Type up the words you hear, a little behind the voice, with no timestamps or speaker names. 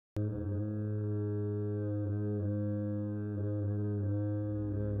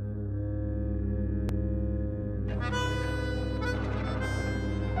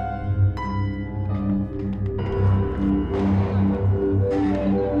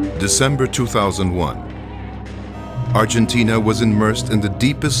December 2001. Argentina was immersed in the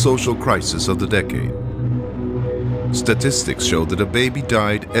deepest social crisis of the decade. Statistics showed that a baby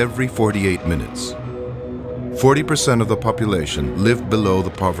died every 48 minutes. 40% of the population lived below the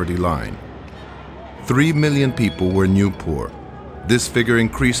poverty line. 3 million people were new poor. This figure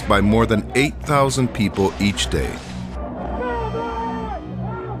increased by more than 8,000 people each day.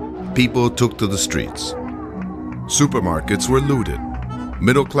 People took to the streets. Supermarkets were looted.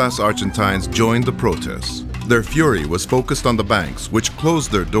 Middle-class Argentines joined the protests. Their fury was focused on the banks, which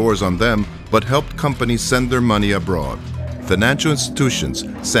closed their doors on them but helped companies send their money abroad. Financial institutions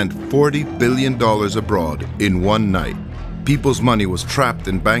sent $40 billion abroad in one night. People's money was trapped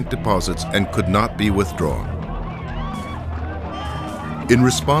in bank deposits and could not be withdrawn. In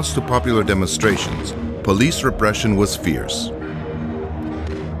response to popular demonstrations, police repression was fierce.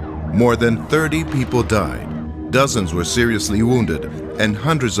 More than 30 people died. Dozens were seriously wounded, and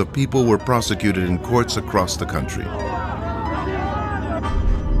hundreds of people were prosecuted in courts across the country.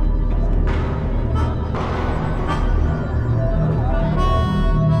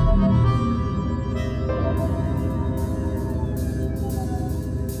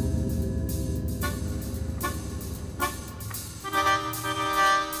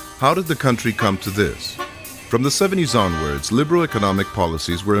 How did the country come to this? From the 70s onwards, liberal economic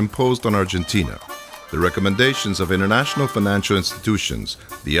policies were imposed on Argentina. The recommendations of international financial institutions,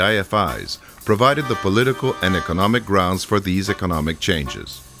 the IFIs, provided the political and economic grounds for these economic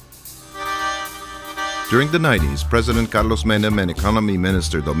changes. During the 90s, President Carlos Menem and Economy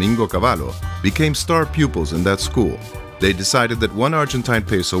Minister Domingo Cavallo became star pupils in that school. They decided that 1 Argentine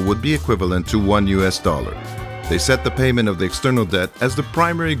peso would be equivalent to $1 US. They set the payment of the external debt as the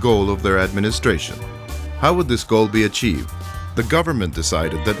primary goal of their administration. How would this goal be achieved? The government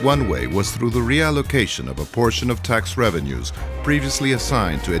decided that one way was through the reallocation of a portion of tax revenues previously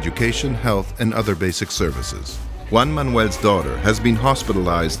assigned to education, health, and other basic services. Juan Manuel's daughter has been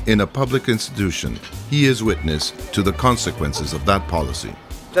hospitalized in a public institution. He is witness to the consequences of that policy.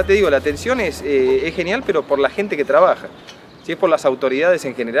 Ya te digo, la atención es genial, pero por la gente que trabaja. Si es por las autoridades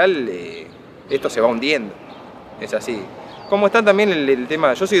en general, esto se va hundiendo. Es así. Como está también el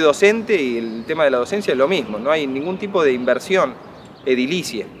tema, yo soy docente y el tema de la docencia es lo mismo, no hay ningún tipo de inversión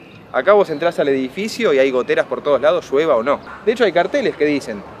edilicia. Acá vos entrás al edificio y hay goteras por todos lados, llueva o no. De hecho hay carteles que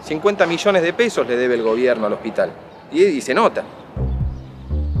dicen 50 millones de pesos le debe el gobierno al hospital. Y se nota.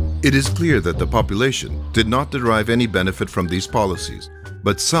 It is clear that the population did not derive any benefit from these policies,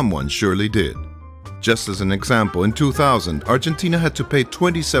 but someone surely did. Just as an example, in 2000, Argentina had to pay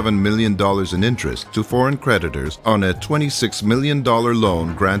 $27 million in interest to foreign creditors on a $26 million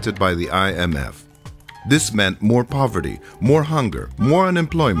loan granted by the IMF. This meant more poverty, more hunger, more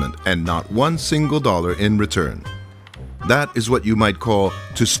unemployment, and not one single dollar in return. That is what you might call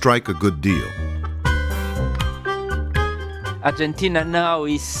to strike a good deal. Argentina now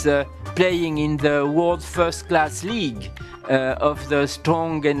is playing in the world first-class league of the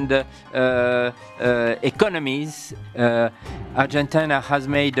strong and economies. Argentina has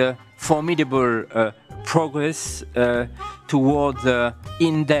made a formidable progress toward the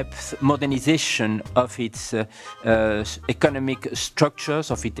in-depth modernization of its economic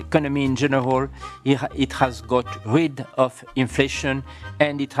structures, of its economy in general. It has got rid of inflation,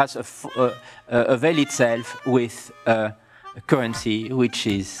 and it has availed itself with a currency which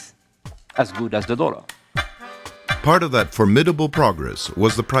is as good as the dollar. Part of that formidable progress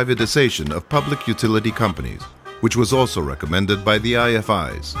was the privatization of public utility companies, which was also recommended by the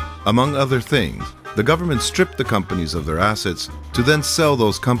IFIs. Among other things, the government stripped the companies of their assets to then sell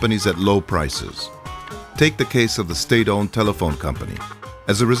those companies at low prices. Take the case of the state-owned telephone company.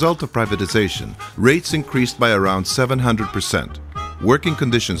 As a result of privatization, rates increased by around 700%. Working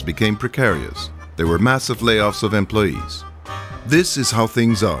conditions became precarious. There were massive layoffs of employees. This is how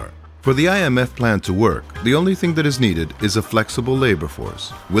things are. For the IMF plan to work, the only thing that is needed is a flexible labor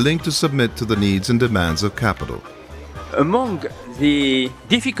force, willing to submit to the needs and demands of capital. Among the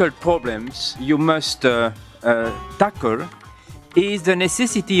difficult problems you must tackle is the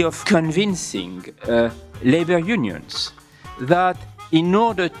necessity of convincing labor unions that in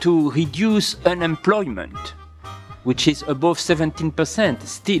order to reduce unemployment, which is above 17%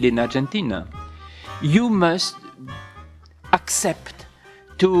 still in Argentina, you must accept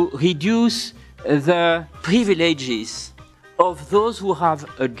to reduce the privileges of those who have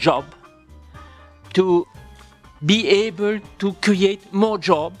a job, to be able to create more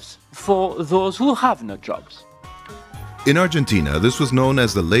jobs for those who have no jobs. In Argentina, this was known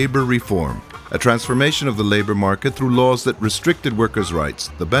as the labor reform, a transformation of the labor market through laws that restricted workers' rights,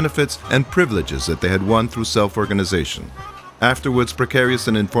 the benefits and privileges that they had won through self-organization. Afterwards, precarious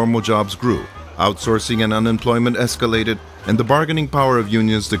and informal jobs grew, outsourcing and unemployment escalated, and the bargaining power of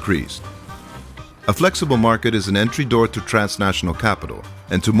unions decreased. A flexible market is an entry door to transnational capital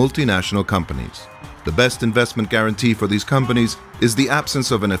and to multinational companies. The best investment guarantee for these companies is the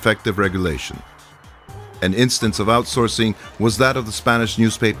absence of an effective regulation. An instance of outsourcing was that of the Spanish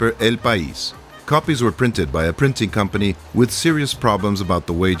newspaper El País. Copies were printed by a printing company with serious problems about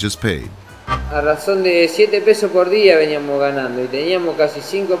the wages paid. A razón de 7 pesos por día veníamos ganando y teníamos casi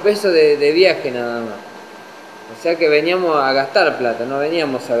 5 pesos de viaje nada más. O sea que veníamos a gastar plata, no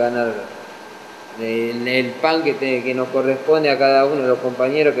veníamos a ganar el pan que nos corresponde a cada uno de los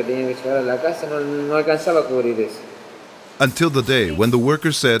compañeros que tenían que llevar a la casa, no alcanzaba a cubrir eso. Until the day when the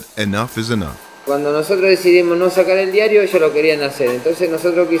workers said enough is enough. Cuando nosotros decidimos no sacar el diario, ellos lo querían hacer. Entonces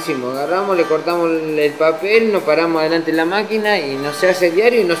nosotros ¿qué hicimos? Agarramos, le cortamos el papel, nos paramos adelante en la máquina y no se hace el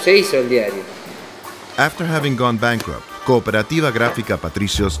diario y no se hizo el diario. After having gone bankrupt, Cooperativa Gráfica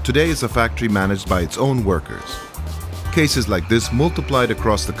Patricios today is a factory managed by its own workers. Cases like this multiplied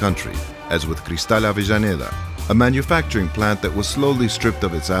across the country, as with Cristal Avellaneda, a manufacturing plant that was slowly stripped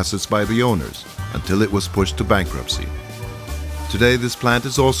of its assets by the owners until it was pushed to bankruptcy. Today, this plant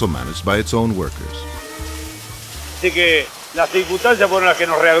is also managed by its own workers. Así que las circunstancias fueron las que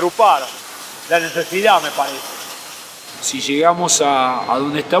nos reagruparon, la necesidad me parece. Si llegamos a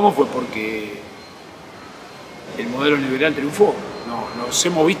donde estamos fue porque el modelo liberal triunfó. Nos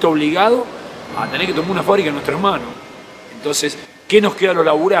hemos visto obligados a tener que tomar una fábrica en nuestras manos. Entonces, ¿qué nos queda a los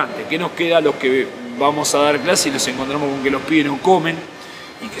laburantes? ¿Qué nos queda a los que vamos a dar clase y nos encontramos con que los pibes no comen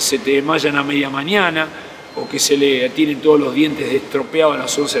y que se te desmayan a media mañana? O que se le tienen todos los dientes estropeados a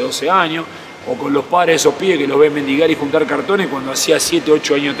los 11, 12 años, o con los padres de esos pibes que los ven mendigar y juntar cartones cuando hacía 7,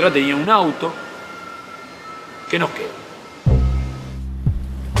 8 años atrás tenía un auto. ¿Qué nos queda?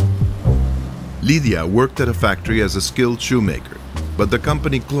 Lidia worked at a factory as a skilled shoemaker, but the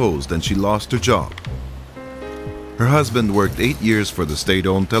company closed and she lost her job. Her husband worked 8 years for the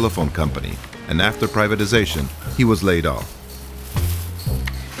state-owned telephone company, and after privatization, he was laid off.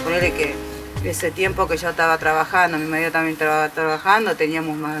 Ese tiempo que yo estaba trabajando, mi marido también estaba trabajando,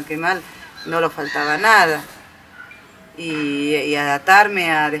 teníamos mal que mal, no nos faltaba nada. Y adaptarme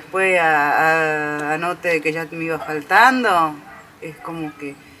después a note que ya me iba faltando, es como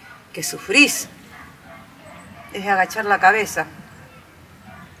que sufrís. Es agachar la cabeza.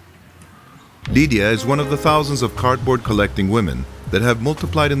 Lidia is one of the thousands of cardboard collecting women that have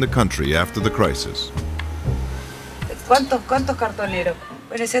multiplied in the country after the crisis. ¿Cuántos cartoneros?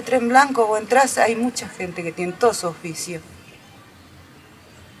 En ese tren blanco o entras, hay mucha gente que tiene todo su oficio.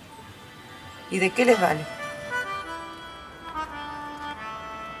 ¿Y de qué les vale?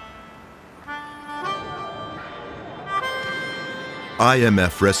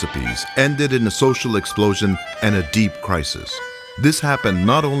 IMF recipes ended in a social explosion and a deep crisis. This happened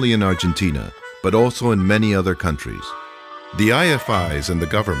not only in Argentina, but also in many other countries. The IFIs and the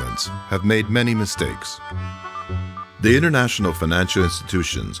governments have made many mistakes. The international financial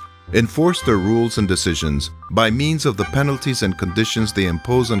institutions enforce their rules and decisions by means of the penalties and conditions they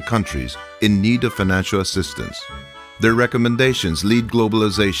impose on countries in need of financial assistance. Their recommendations lead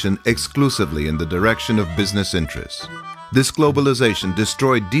globalization exclusively in the direction of business interests. This globalization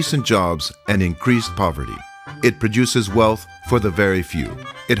destroyed decent jobs and increased poverty. It produces wealth for the very few.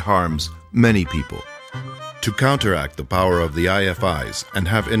 It harms many people. To counteract the power of the IFIs and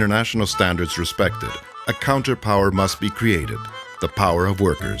have international standards respected, a counterpower must be created, the power of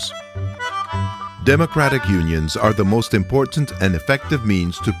workers. Democratic unions are the most important and effective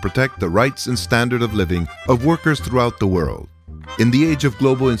means to protect the rights and standard of living of workers throughout the world. In the age of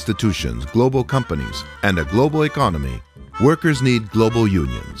global institutions, global companies, and a global economy, workers need global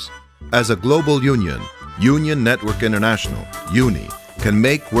unions. As a global union, Union Network International, UNI, can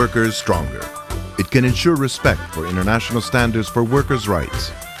make workers stronger. It can ensure respect for international standards for workers'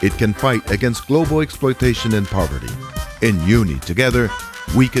 rights. It can fight against global exploitation and poverty. In UNI, together,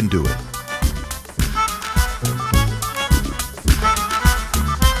 we can do it.